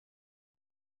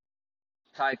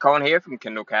Hi, Colin here from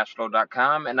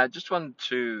KindleCashflow.com, and I just wanted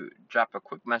to drop a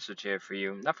quick message here for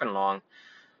you. Nothing long,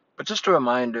 but just a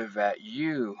reminder that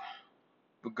you,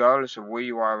 regardless of where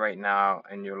you are right now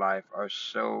in your life, are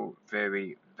so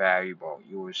very valuable.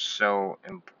 You are so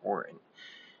important.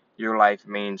 Your life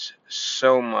means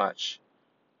so much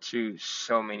to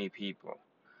so many people.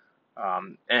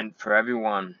 And for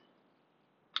everyone,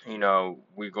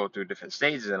 we go through different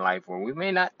stages in life where we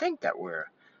may not think that we're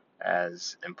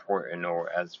as important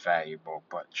or as valuable,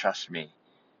 but trust me.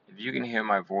 If you can hear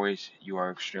my voice, you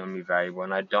are extremely valuable,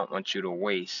 and I don't want you to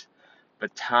waste the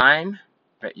time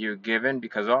that you're given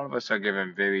because all of us are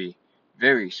given very,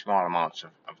 very small amounts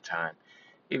of time.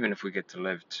 Even if we get to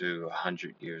live to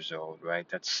 100 years old, right?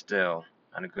 That's still,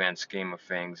 on the grand scheme of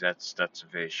things, that's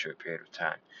a very short period of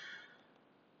time.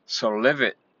 So live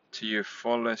it to your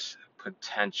fullest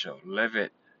potential. Live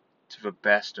it to the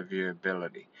best of your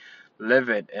ability. Live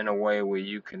it in a way where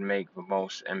you can make the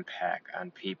most impact on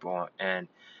people, and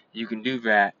you can do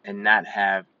that and not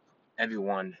have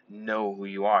everyone know who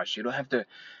you are. So you don't have to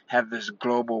have this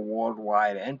global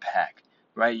worldwide impact,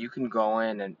 right? You can go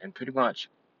in and pretty much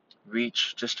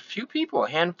reach just a few people, a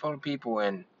handful of people,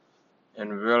 and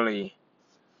really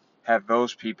have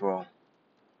those people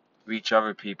reach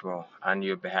other people on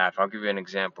your behalf. I'll give you an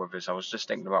example of this. I was just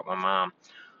thinking about my mom,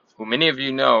 who many of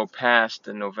you know passed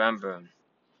in November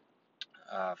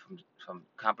from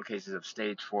complications of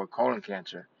stage 4 colon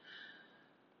cancer.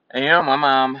 And my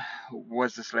mom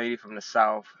was this lady from the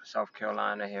South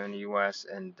Carolina here in the U.S.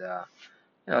 And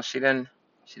she didn't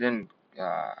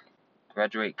uh,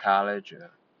 graduate college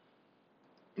or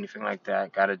anything like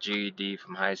that. Got a GED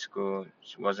from high school.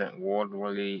 She wasn't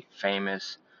worldly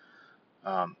famous,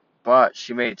 but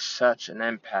she made such an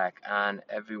impact on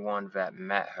everyone that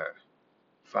met her,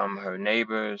 from her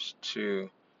neighbors to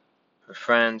her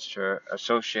friends to her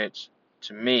associates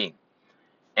to me.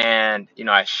 And,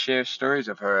 I share stories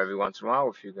of her every once in a while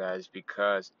with you guys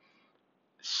because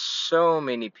so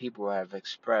many people have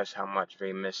expressed how much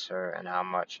they miss her and how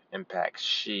much impact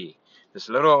this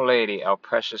little old lady, our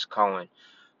Precious Cohen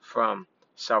from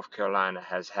South Carolina,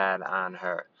 has had on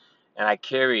her. And I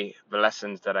carry the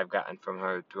lessons that I've gotten from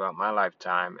her throughout my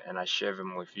lifetime, and I share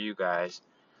them with you guys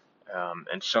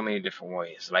in so many different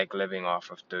ways, like living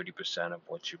off of 30% of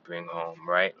what you bring home,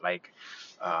 right? Like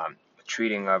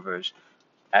treating others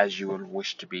as you would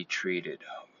wish to be treated,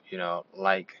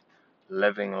 like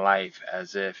living life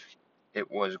as if it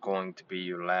was going to be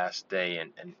your last day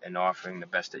and offering the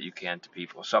best that you can to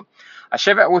people. So I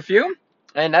share that with you,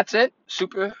 and that's it.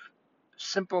 Super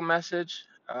simple message.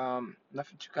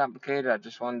 Nothing too complicated. I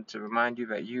just wanted to remind you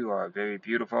that you are very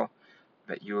beautiful,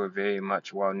 that you are very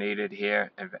much well needed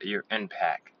here, and that your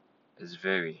impact is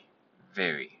very,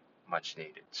 very much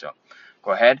needed. So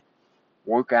go ahead,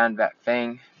 work on that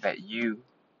thing that you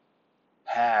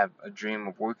have a dream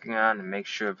of working on, and make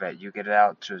sure that you get it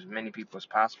out to as many people as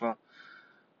possible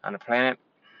on the planet.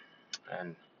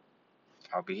 And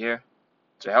I'll be here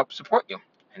to help support you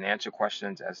and answer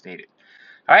questions as needed.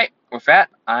 All right, with that,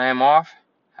 I am off.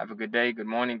 Have a good day, good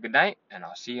morning, good night, and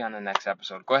I'll see you on the next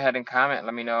episode. Go ahead and comment.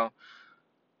 Let me know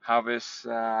how this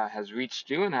has reached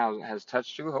you and how it has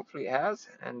touched you. Hopefully it has.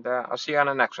 And I'll see you on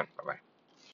the next one. Bye-bye.